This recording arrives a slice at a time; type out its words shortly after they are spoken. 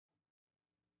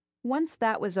Once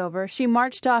that was over, she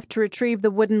marched off to retrieve the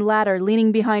wooden ladder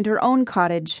leaning behind her own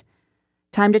cottage.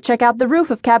 "Time to check out the roof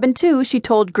of cabin 2, she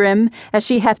told Grim as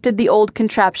she hefted the old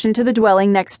contraption to the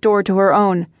dwelling next door to her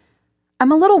own.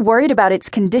 "I'm a little worried about its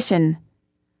condition."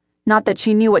 Not that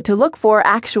she knew what to look for,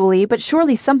 actually, but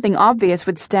surely something obvious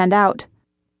would stand out.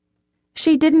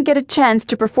 She didn't get a chance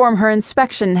to perform her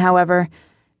inspection, however,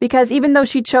 because even though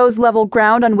she chose level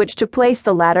ground on which to place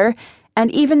the ladder, and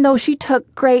even though she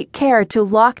took great care to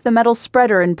lock the metal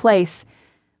spreader in place,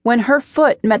 when her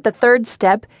foot met the third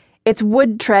step, its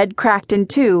wood tread cracked in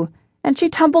two, and she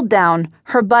tumbled down,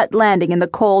 her butt landing in the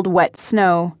cold, wet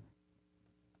snow.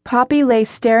 Poppy lay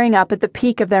staring up at the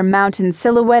peak of their mountain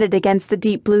silhouetted against the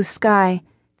deep blue sky,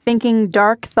 thinking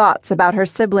dark thoughts about her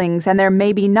siblings and their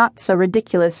maybe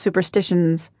not-so-ridiculous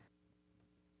superstitions.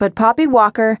 But Poppy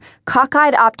Walker,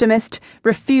 cockeyed optimist,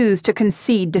 refused to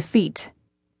concede defeat.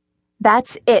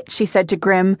 "That's it," she said to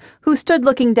Grim, who stood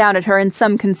looking down at her in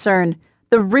some concern.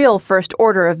 "The real first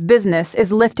order of business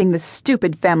is lifting the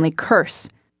stupid family curse."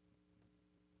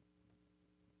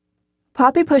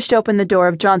 Poppy pushed open the door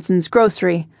of Johnson's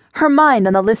grocery, her mind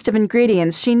on the list of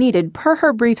ingredients she needed per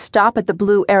her brief stop at the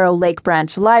Blue Arrow Lake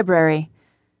Branch Library.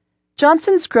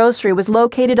 Johnson's grocery was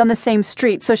located on the same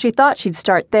street, so she thought she'd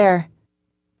start there.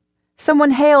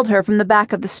 Someone hailed her from the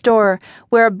back of the store,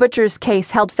 where a butcher's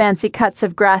case held fancy cuts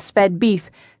of grass-fed beef,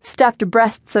 stuffed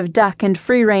breasts of duck and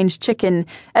free-range chicken,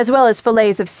 as well as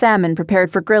fillets of salmon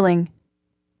prepared for grilling.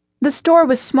 The store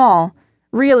was small.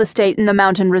 Real estate in the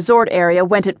mountain resort area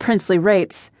went at princely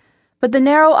rates, but the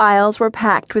narrow aisles were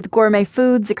packed with gourmet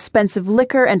foods, expensive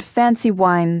liquor, and fancy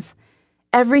wines.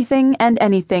 Everything and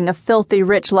anything a filthy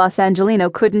rich Los Angelino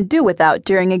couldn't do without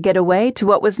during a getaway to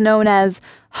what was known as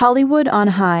Hollywood on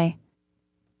High.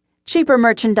 Cheaper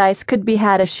merchandise could be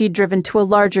had if she'd driven to a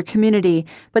larger community,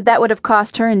 but that would have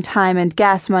cost her in time and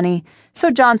gas money,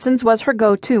 so Johnson's was her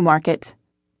go-to market.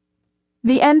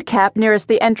 The end cap nearest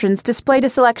the entrance displayed a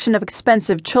selection of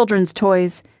expensive children's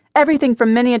toys, everything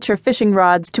from miniature fishing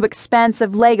rods to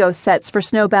expansive Lego sets for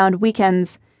snowbound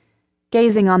weekends.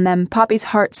 Gazing on them, Poppy's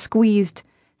heart squeezed,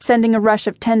 sending a rush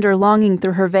of tender longing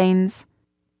through her veins.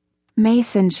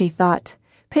 Mason, she thought,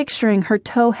 picturing her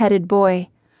tow-headed boy,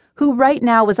 who right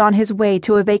now was on his way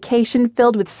to a vacation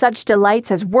filled with such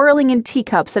delights as whirling in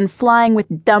teacups and flying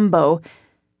with Dumbo.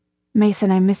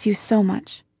 "Mason, I miss you so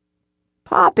much."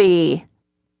 "Poppy!"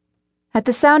 At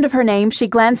the sound of her name, she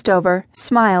glanced over,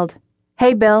 smiled.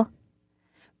 "Hey, Bill."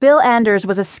 Bill Anders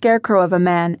was a scarecrow of a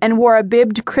man and wore a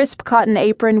bibbed, crisp cotton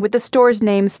apron with the store's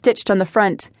name stitched on the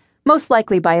front, most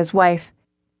likely by his wife.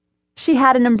 She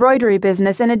had an embroidery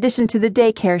business in addition to the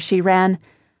daycare she ran.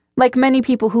 Like many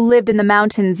people who lived in the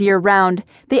mountains year-round,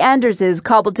 the Anderses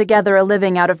cobbled together a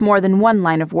living out of more than one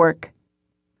line of work.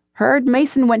 "Heard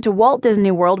Mason went to Walt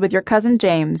Disney World with your cousin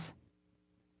James."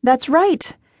 "That's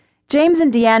right. James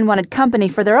and Deanne wanted company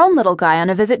for their own little guy on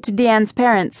a visit to Deanne's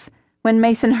parents. When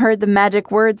Mason heard the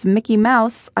magic words Mickey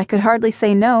Mouse, I could hardly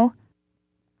say no."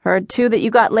 "Heard, too, that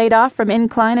you got laid off from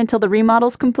Incline until the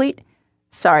remodel's complete?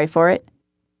 Sorry for it."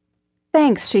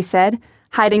 "Thanks," she said,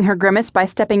 hiding her grimace by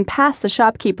stepping past the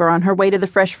shopkeeper on her way to the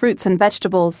fresh fruits and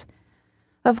vegetables.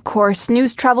 Of course,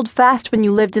 news traveled fast when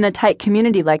you lived in a tight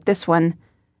community like this one.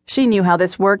 She knew how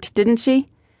this worked, didn't she?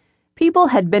 People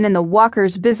had been in the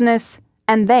Walkers' business,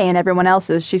 and they and everyone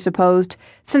else's, she supposed,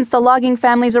 since the logging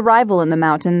family's arrival in the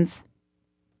mountains.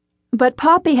 But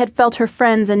Poppy had felt her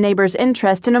friends' and neighbors'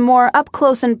 interest in a more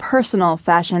up-close and personal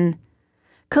fashion.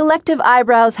 Collective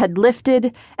eyebrows had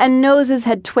lifted and noses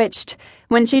had twitched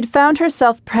when she'd found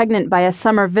herself pregnant by a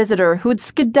summer visitor who'd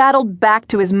skedaddled back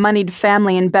to his moneyed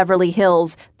family in Beverly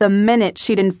Hills the minute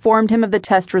she'd informed him of the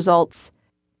test results.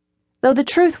 Though the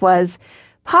truth was,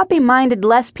 Poppy minded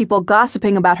less people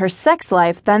gossiping about her sex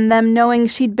life than them knowing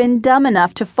she'd been dumb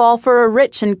enough to fall for a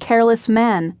rich and careless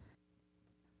man.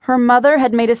 Her mother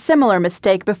had made a similar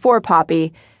mistake before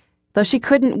Poppy, though she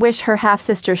couldn't wish her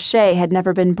half-sister Shay had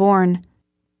never been born.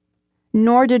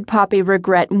 Nor did Poppy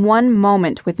regret one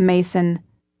moment with Mason.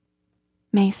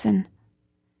 Mason.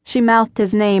 She mouthed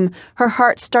his name, her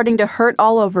heart starting to hurt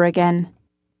all over again.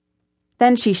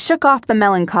 Then she shook off the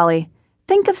melancholy.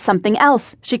 "Think of something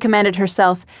else," she commanded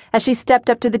herself as she stepped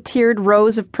up to the tiered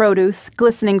rows of produce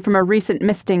glistening from a recent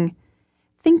misting.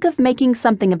 "Think of making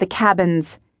something of the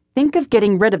cabins. Think of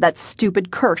getting rid of that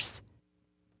stupid curse."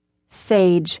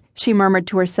 "Sage," she murmured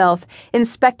to herself,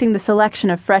 inspecting the selection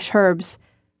of fresh herbs.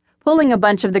 Pulling a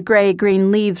bunch of the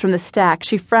gray-green leaves from the stack,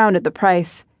 she frowned at the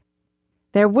price.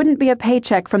 There wouldn't be a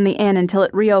paycheck from the inn until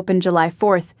it reopened July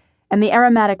 4th, and the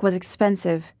aromatic was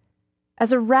expensive.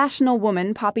 As a rational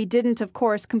woman, Poppy didn't, of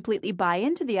course, completely buy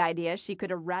into the idea she could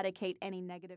eradicate any negative